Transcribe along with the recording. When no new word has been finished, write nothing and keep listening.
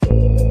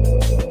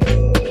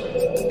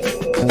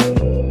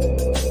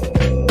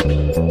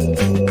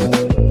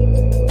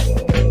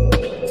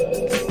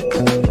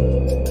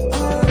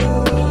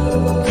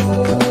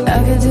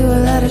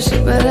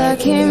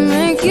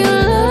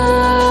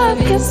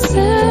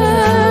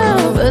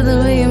love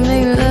the way you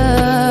make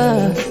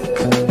love.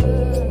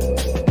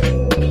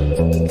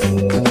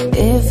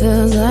 It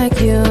feels like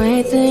you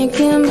ain't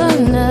thinking about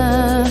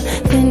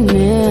nothing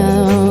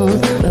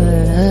else but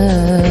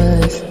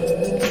us.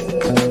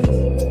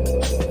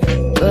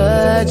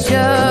 But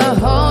you're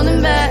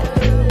holding back,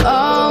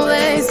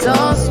 always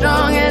so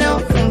strong and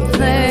don't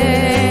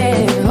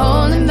complain.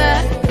 Holding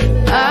back,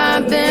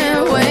 I've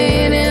been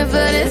waiting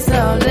for this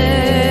all day.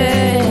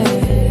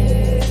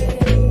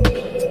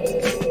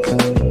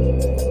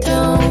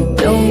 Don't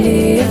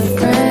be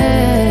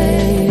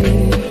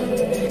afraid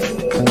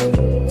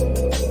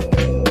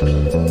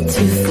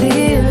to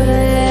feel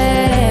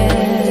it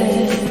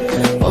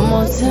one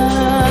more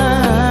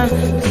time.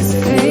 Just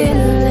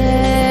feel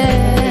it.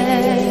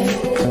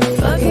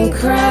 Fucking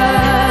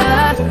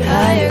cry.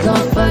 How you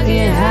gon'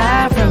 fucking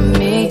hide from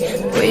me?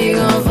 Where you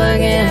gon'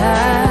 fucking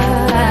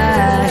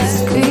hide?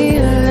 Just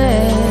feel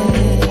it.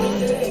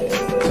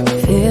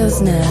 Feels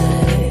nice.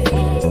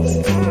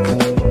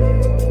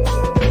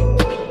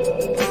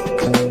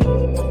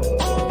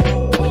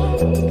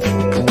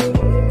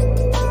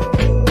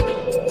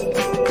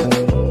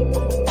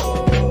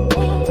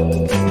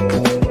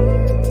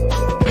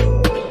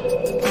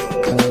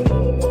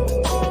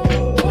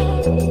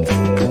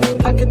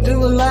 I could do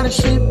a lot of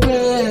shit,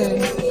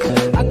 man.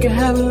 I could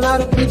have a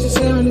lot of bitches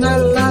here and not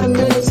a lot of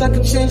minutes. I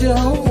could change your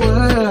whole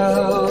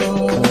world.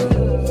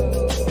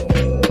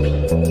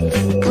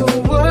 The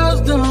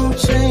world don't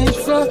change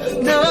for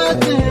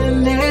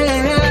nothing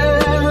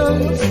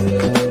else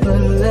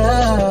but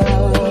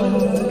love.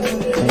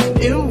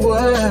 It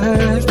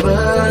works,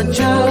 but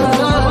you're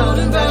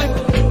holding back,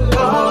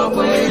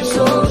 always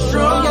so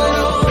strong.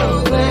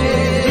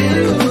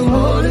 You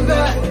holding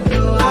back.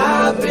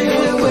 I've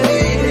been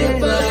waiting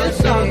for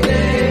this all day.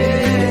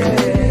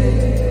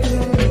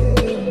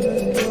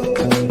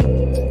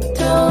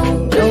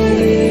 Don't be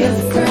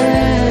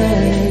afraid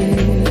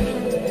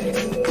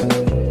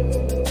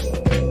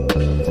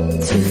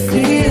to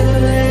feel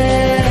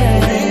it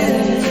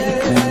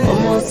one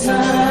more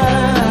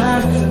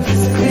time.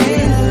 Just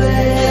feel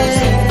it.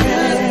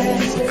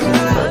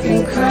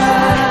 Fucking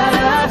cry.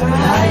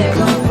 How you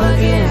gon'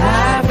 fucking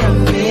hide from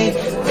me?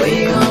 Where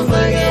you gon'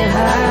 fucking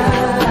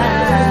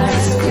hide?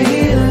 Just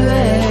feel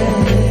it.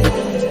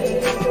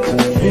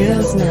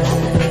 Feels nice.